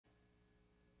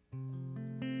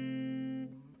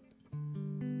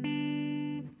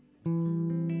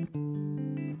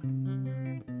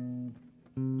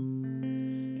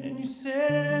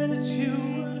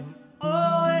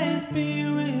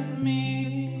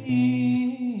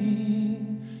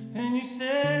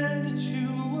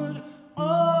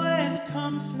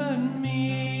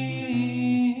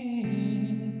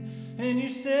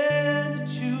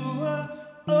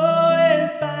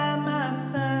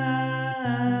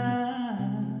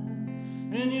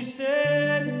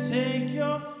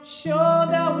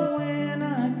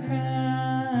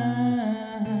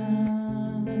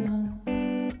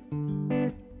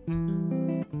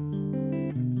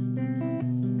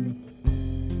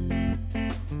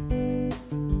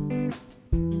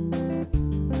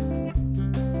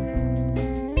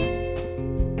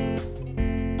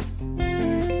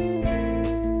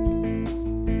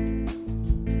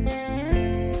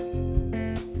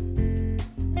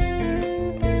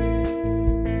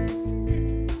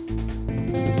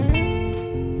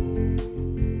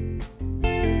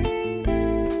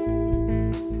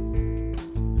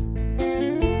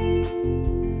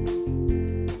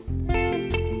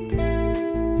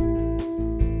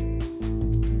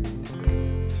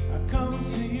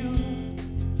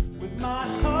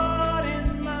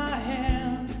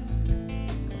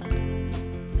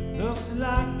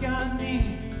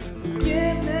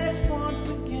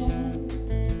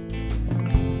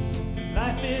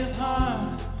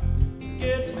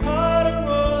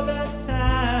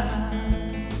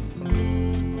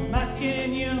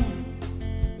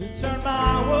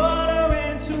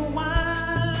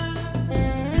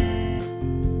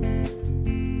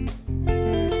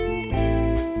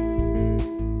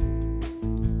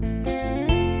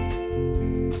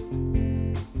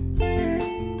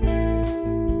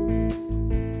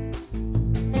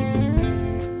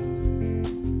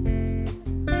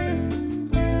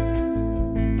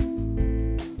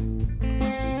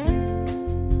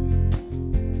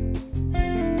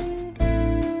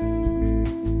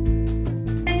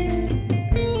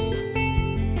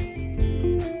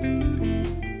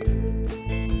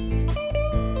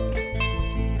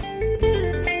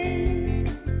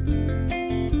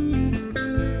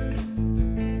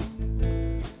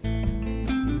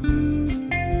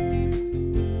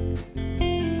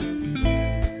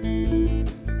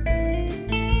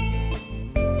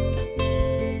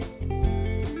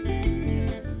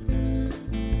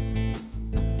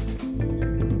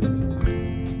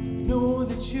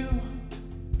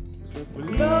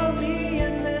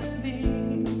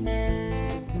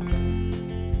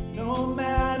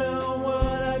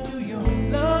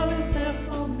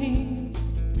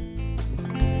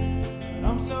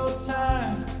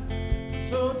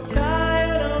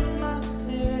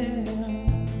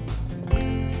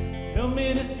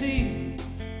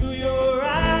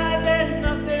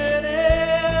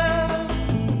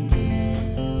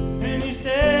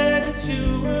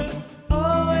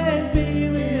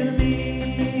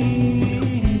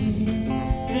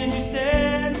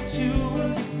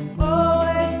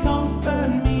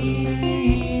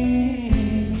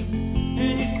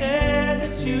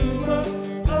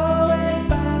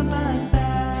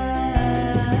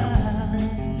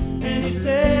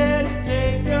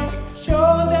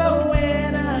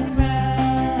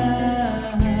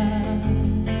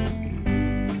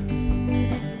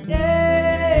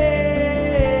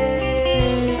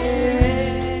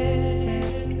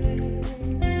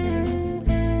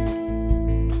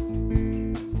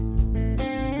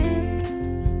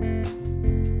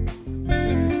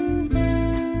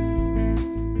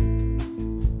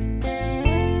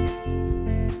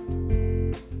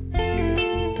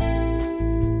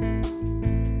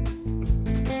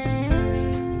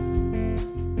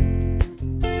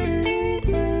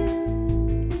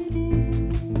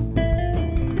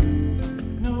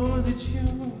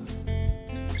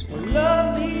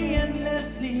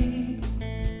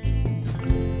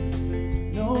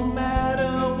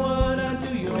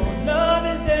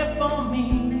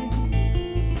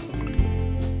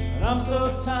I'm so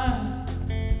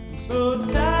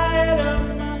tired of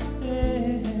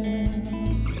myself.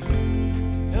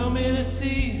 Help me to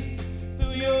see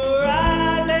through your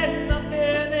eyes and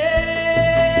nothing else.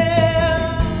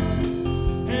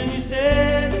 And you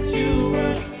said that you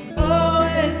would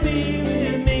always be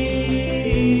with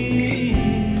me.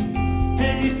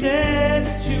 And you said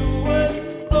that you would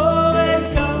always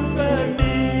comfort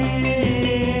me.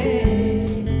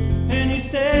 And you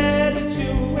said that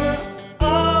you were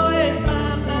always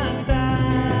by my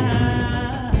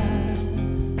side.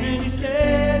 And you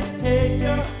said to take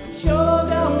your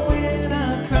shoulder when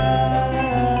I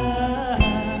cry.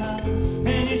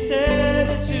 And you said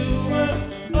that you would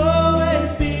always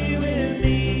be with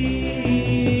me.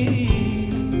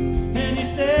 And you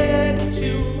said that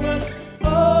you would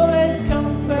always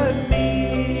comfort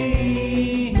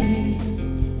me.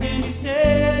 And you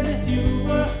said that you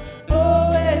were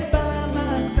always by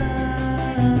my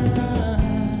side.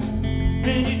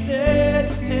 And you said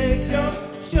to take your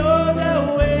shoulder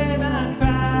when I cry.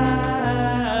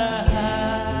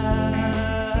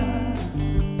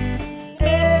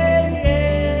 Hey,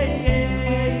 hey, hey,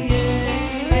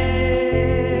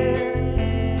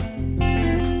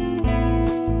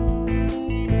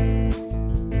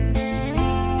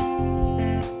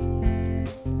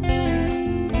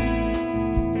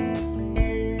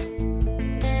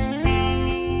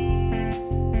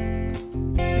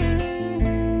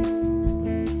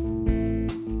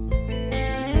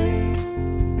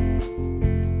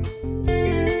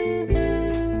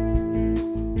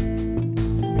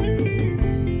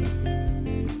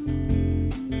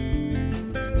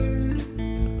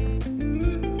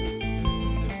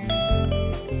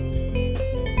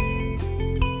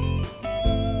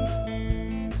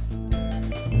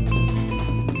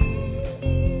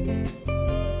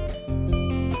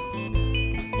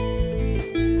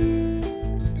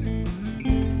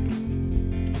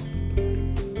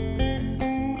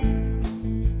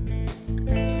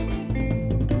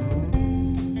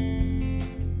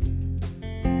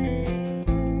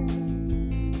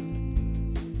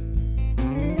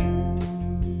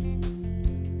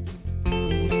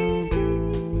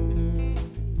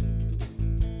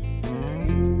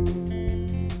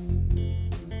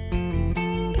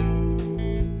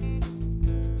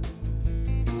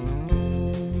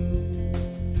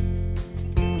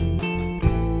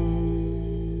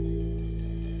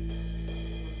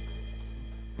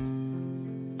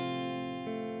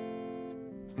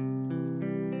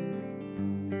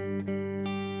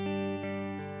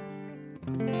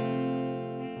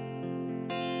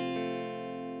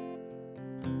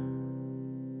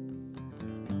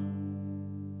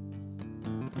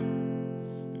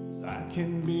 I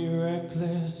can be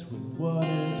reckless with what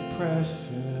is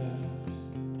precious,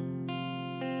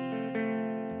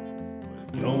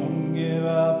 but don't give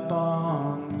up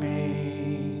on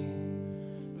me.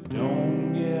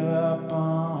 Don't give up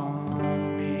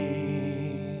on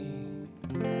me.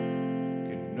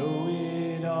 Can know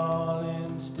it all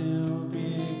and still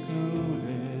be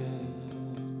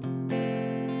clueless,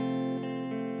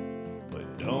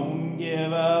 but don't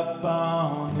give up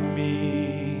on me.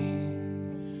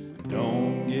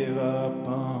 Don't give up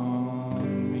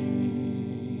on me.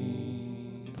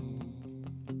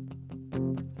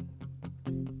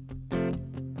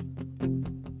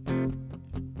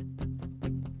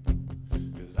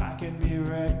 'Cause I can be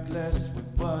reckless with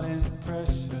what is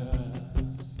precious,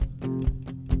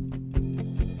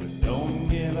 but don't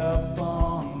give up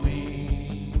on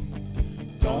me.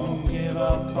 Don't give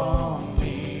up on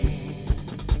me.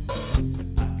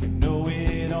 I can know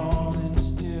it all and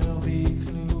still be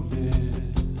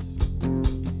clueless.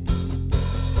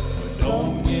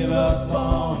 Don't give up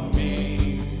on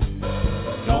me.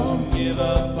 Don't give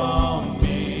up on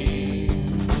me.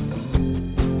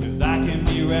 'Cause I can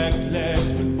be reckless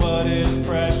with what is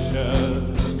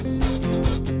precious.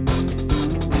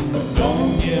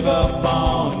 Don't give up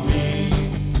on me.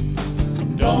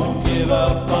 Don't give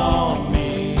up on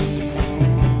me.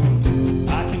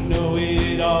 I can know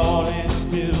it all and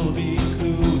still be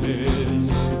clueless.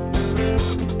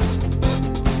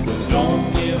 Don't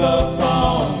give up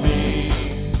on me.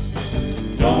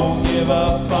 Don't give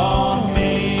up on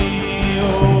me.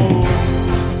 Oh,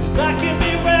 'cause I can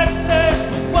be reckless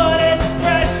with what is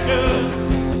precious.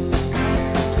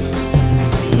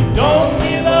 Don't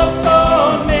give up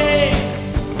on me.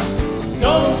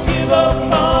 Don't give up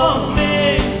on me.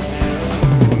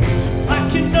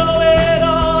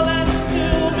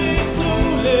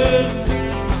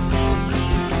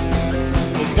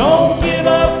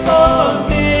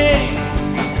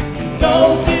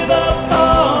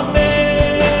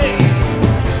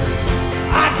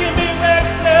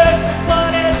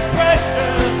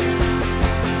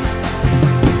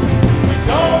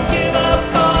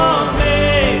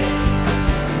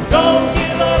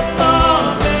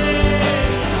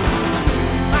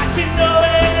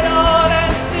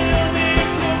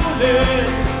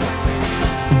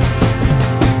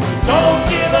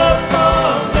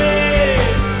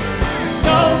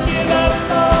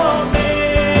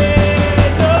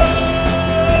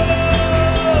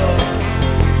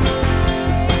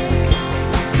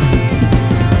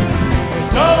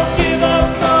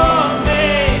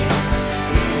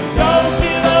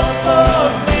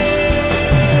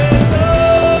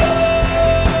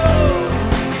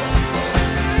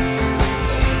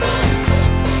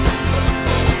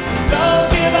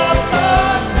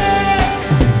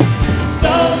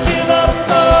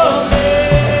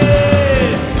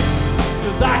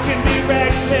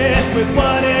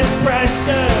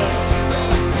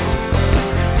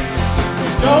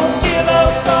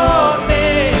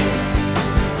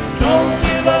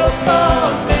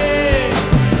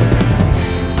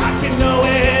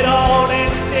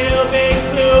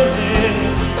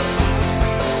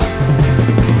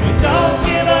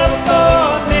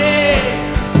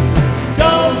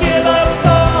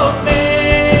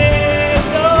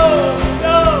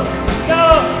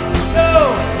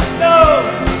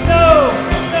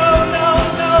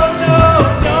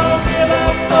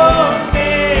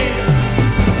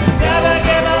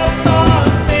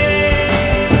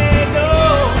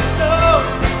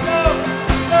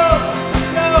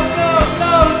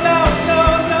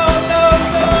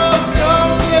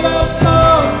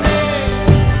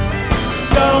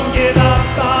 Don't give